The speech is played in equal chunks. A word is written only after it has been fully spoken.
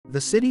The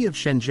city of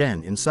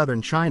Shenzhen in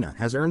southern China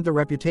has earned the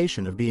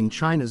reputation of being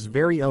China's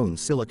very own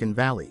Silicon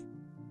Valley.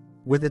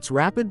 With its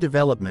rapid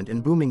development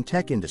and booming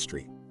tech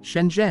industry,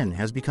 Shenzhen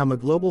has become a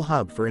global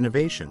hub for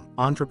innovation,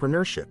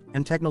 entrepreneurship,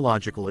 and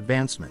technological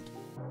advancement.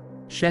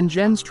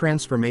 Shenzhen's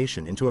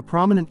transformation into a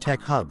prominent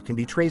tech hub can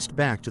be traced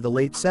back to the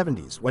late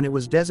 70s when it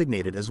was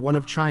designated as one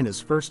of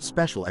China's first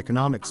special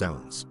economic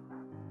zones.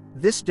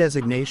 This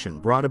designation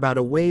brought about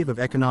a wave of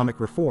economic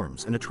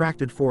reforms and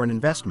attracted foreign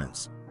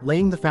investments,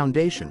 laying the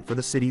foundation for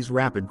the city's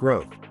rapid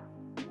growth.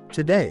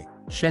 Today,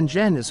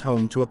 Shenzhen is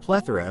home to a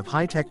plethora of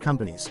high-tech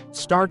companies,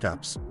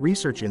 startups,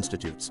 research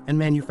institutes, and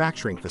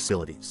manufacturing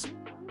facilities.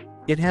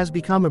 It has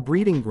become a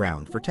breeding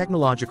ground for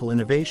technological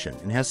innovation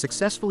and has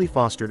successfully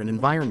fostered an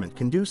environment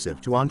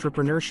conducive to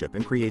entrepreneurship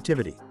and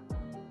creativity.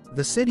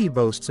 The city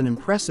boasts an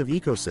impressive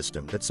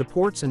ecosystem that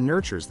supports and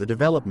nurtures the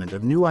development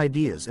of new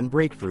ideas and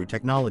breakthrough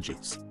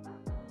technologies.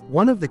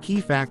 One of the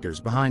key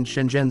factors behind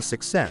Shenzhen's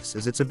success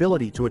is its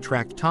ability to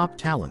attract top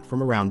talent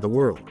from around the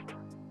world.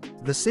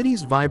 The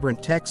city's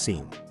vibrant tech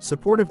scene,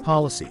 supportive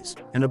policies,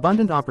 and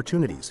abundant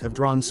opportunities have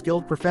drawn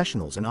skilled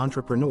professionals and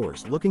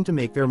entrepreneurs looking to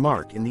make their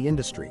mark in the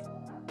industry.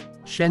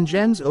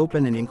 Shenzhen's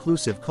open and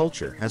inclusive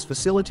culture has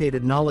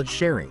facilitated knowledge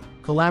sharing,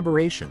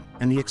 collaboration,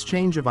 and the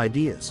exchange of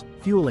ideas,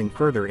 fueling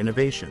further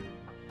innovation.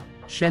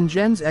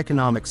 Shenzhen's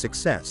economic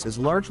success is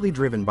largely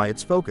driven by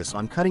its focus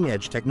on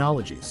cutting-edge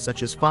technologies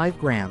such as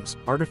 5G,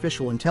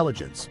 artificial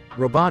intelligence,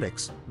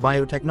 robotics,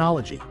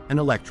 biotechnology, and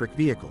electric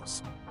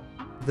vehicles.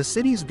 The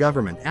city's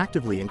government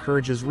actively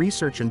encourages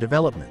research and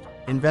development,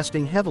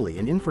 investing heavily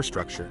in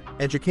infrastructure,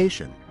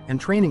 education, and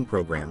training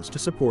programs to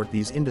support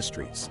these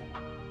industries.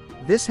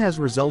 This has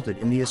resulted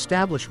in the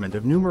establishment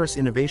of numerous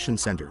innovation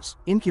centers,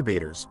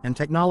 incubators, and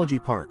technology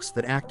parks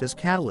that act as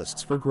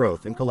catalysts for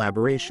growth and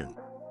collaboration.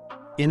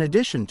 In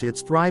addition to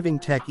its thriving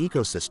tech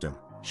ecosystem,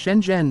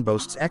 Shenzhen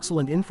boasts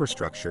excellent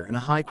infrastructure and a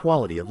high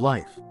quality of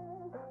life.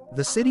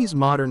 The city's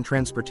modern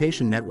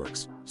transportation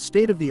networks,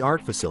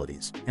 state-of-the-art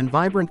facilities, and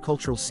vibrant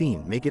cultural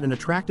scene make it an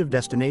attractive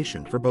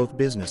destination for both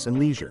business and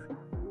leisure.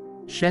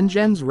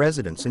 Shenzhen's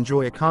residents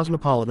enjoy a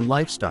cosmopolitan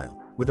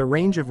lifestyle, with a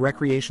range of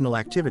recreational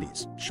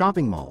activities,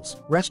 shopping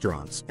malls,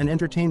 restaurants, and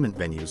entertainment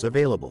venues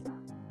available.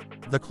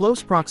 The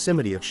close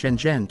proximity of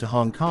Shenzhen to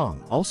Hong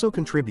Kong also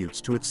contributes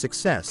to its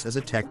success as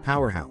a tech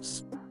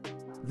powerhouse.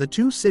 The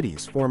two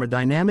cities form a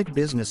dynamic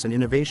business and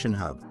innovation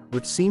hub,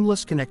 with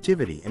seamless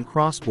connectivity and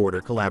cross-border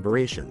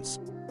collaborations.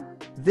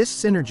 This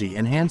synergy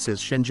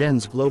enhances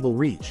Shenzhen's global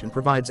reach and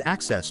provides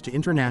access to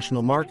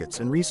international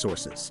markets and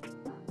resources.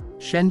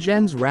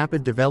 Shenzhen's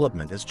rapid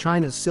development as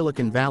China's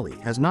Silicon Valley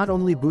has not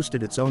only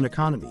boosted its own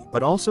economy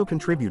but also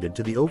contributed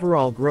to the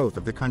overall growth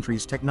of the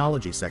country's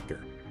technology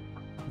sector.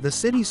 The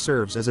city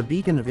serves as a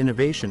beacon of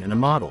innovation and a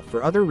model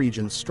for other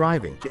regions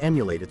striving to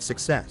emulate its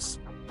success.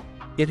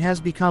 It has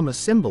become a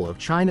symbol of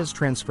China's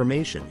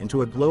transformation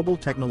into a global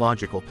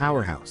technological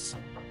powerhouse.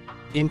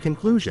 In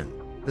conclusion,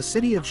 the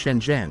city of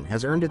Shenzhen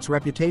has earned its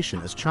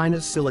reputation as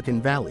China's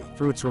Silicon Valley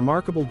through its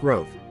remarkable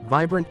growth,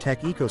 vibrant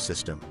tech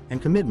ecosystem,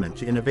 and commitment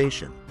to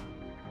innovation.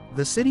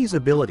 The city's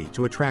ability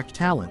to attract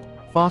talent,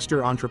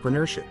 foster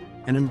entrepreneurship,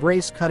 and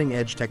embrace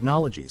cutting-edge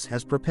technologies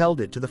has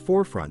propelled it to the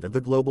forefront of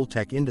the global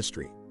tech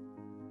industry.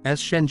 As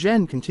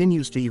Shenzhen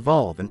continues to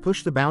evolve and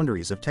push the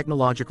boundaries of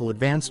technological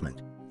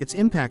advancement, its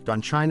impact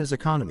on China's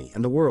economy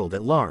and the world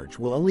at large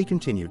will only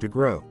continue to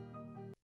grow.